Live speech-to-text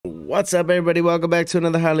What's up, everybody? Welcome back to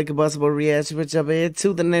another highly combustible reaction. We're jumping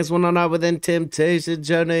into the next one on our Within Temptation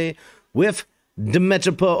journey with the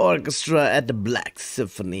Metropole Orchestra at the Black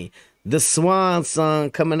Symphony. The Swan song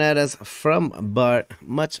coming at us from Bart.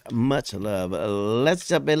 Much love. Let's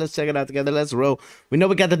jump in. Let's check it out together. Let's roll. We know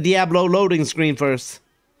we got the Diablo loading screen first.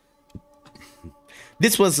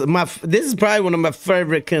 This is probably one of my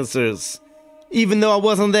favorite concerts, even though I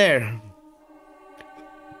wasn't there.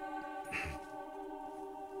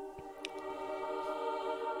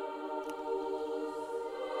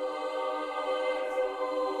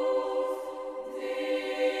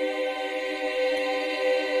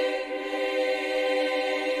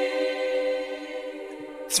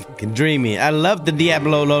 It's fucking dreamy. I love the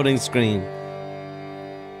Diablo loading screen.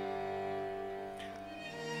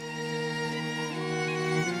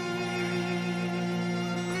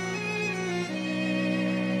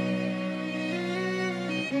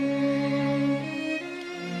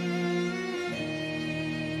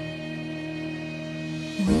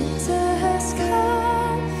 Winter has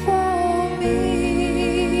come for me.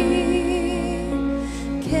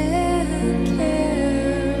 Can't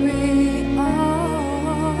carry on.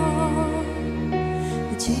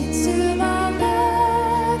 The chains to my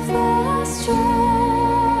life are strong.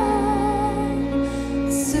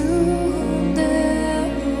 Soon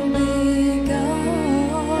they'll be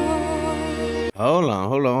gone. Hold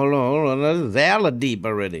on. This is hella deep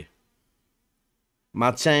already.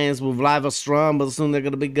 My chains with life are strong, but soon they're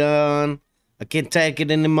gonna be gone. I can't take it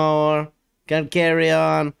anymore. Can't carry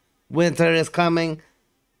on. Winter is coming.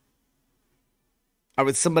 Are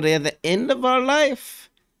we somebody at the end of our life?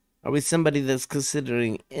 Are we somebody that's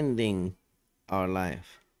considering ending our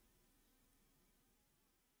life?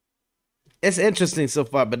 It's interesting so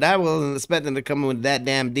far, but I wasn't expecting to come in with that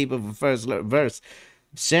damn deep of a first verse.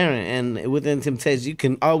 Sharon, and within Temptation, you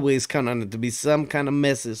can always count on it to be some kind of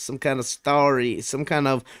message, some kind of story, some kind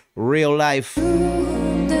of real life.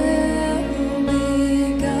 Soon they'll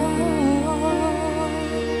be gone.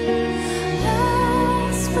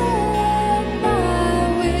 I'll spread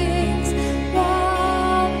my wings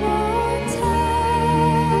one more time.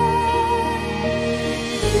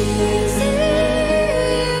 These in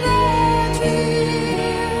a dream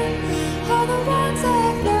are the ones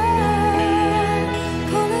I've learned,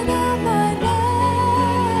 calling out my name.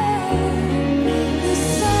 The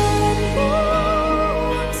sun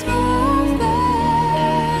warms my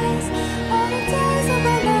face on the days of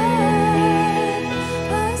my life.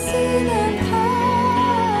 I see them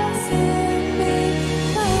passing me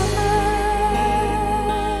by.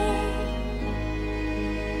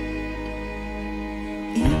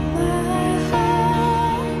 In my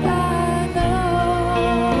heart, I know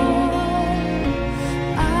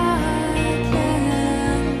I can't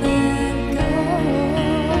let go.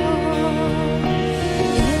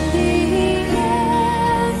 In the end,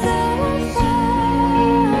 I'll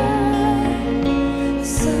find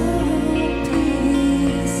some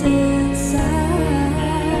peace inside.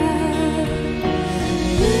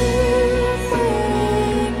 New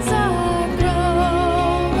wings are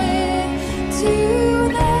growing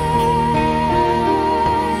tonight.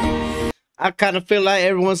 I kind of feel like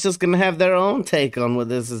everyone's just gonna have their own take on what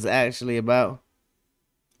this is actually about.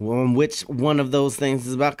 On which one of those things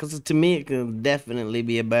is about, because to me it could definitely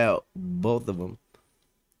be about both of them.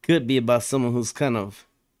 Could be about someone who's kind of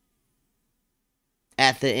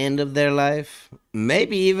at the end of their life,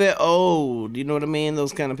 maybe even old, you know what I mean?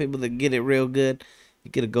 Those kind of people that get it real good. You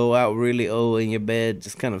get to go out really old in your bed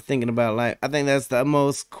just kind of thinking about life. I think that's the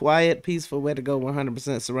most quiet, peaceful way to go,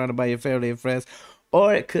 100% surrounded by your family and friends.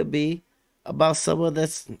 Or it could be about someone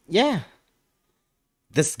that's,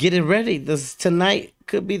 that's getting ready. This tonight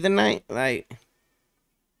could be the night. Like,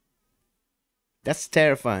 that's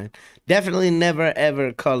terrifying. Definitely never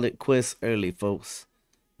ever call it quits early, folks.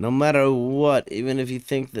 No matter what, even if you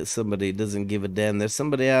think that somebody doesn't give a damn, there's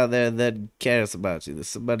somebody out there that cares about you. There's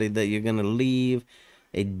somebody that you're gonna leave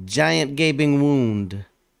a giant gaping wound.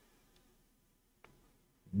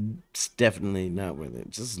 It's definitely not worth it.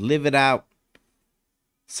 Just live it out.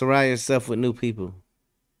 Surround yourself with new people.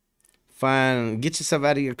 Get yourself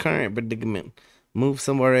out of your current predicament. Move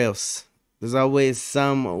somewhere else. There's always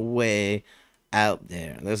some way out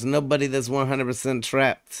there. There's nobody that's 100%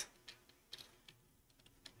 trapped.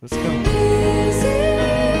 Let's go.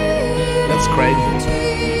 That's crazy.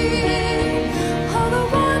 All the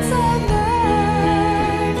ones I've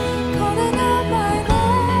learned, calling out my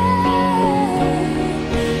name.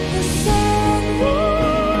 The sun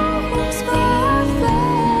warms my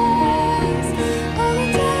face on the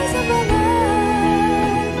days of my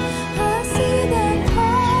life. I see them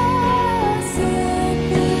passing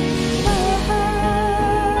me by.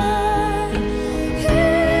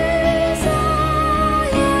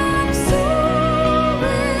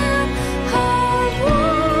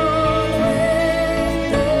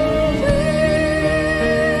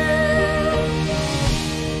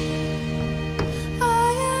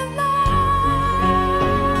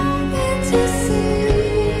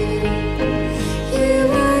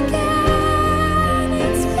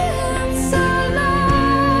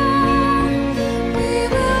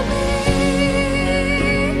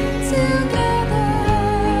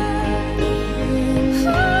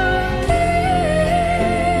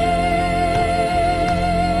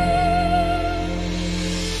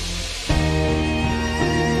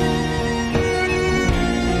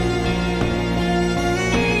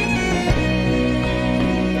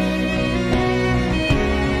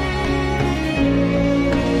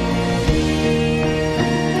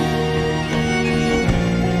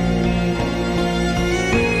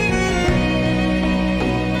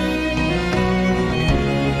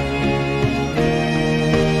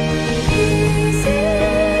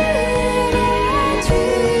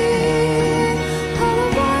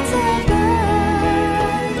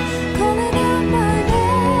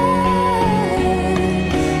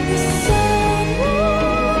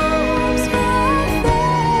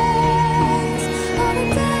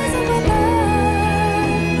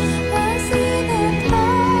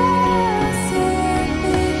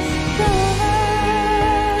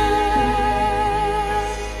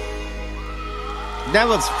 That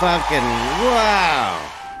was fucking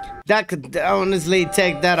wow. That could honestly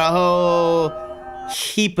take that a whole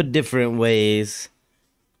heap of different ways.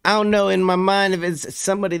 I don't know in my mind if it's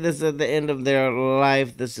somebody that's at the end of their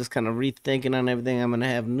life that's just kind of rethinking on everything. I'm gonna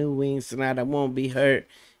have new wings tonight. I won't be hurt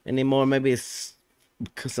anymore. Maybe it's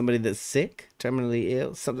somebody that's sick, terminally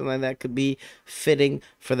ill, something like that could be fitting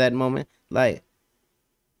for that moment. Like,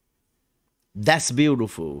 that's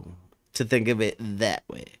beautiful to think of it that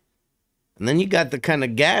way. And then you got the kind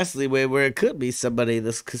of ghastly way where it could be somebody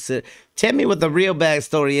that's considered. Tell me what the real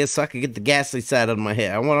backstory is so I can get the ghastly side of my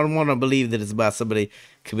head. I want to believe that it's about somebody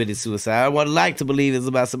committed suicide. I would like to believe it's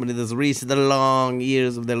about somebody that's reached the long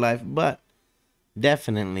years of their life, but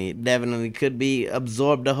definitely could be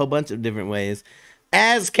absorbed a whole bunch of different ways.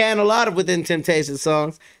 As can a lot of Within Temptation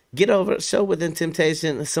songs. Get over it. Show Within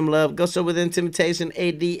Temptation some love. Go show Within Temptation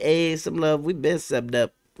ADA some love. We been subbed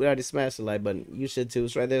up. We already smashed the like button. You should too.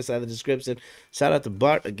 It's right there inside the description. Shout out to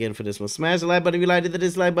Bart again for this one. Smash the like button if you liked it. The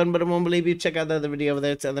dislike button, but I won't believe you. Check out the other video over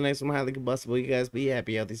there. Till the next one, highly combustible. You guys be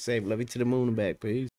happy, healthy, safe. Love you to the moon and back. Peace.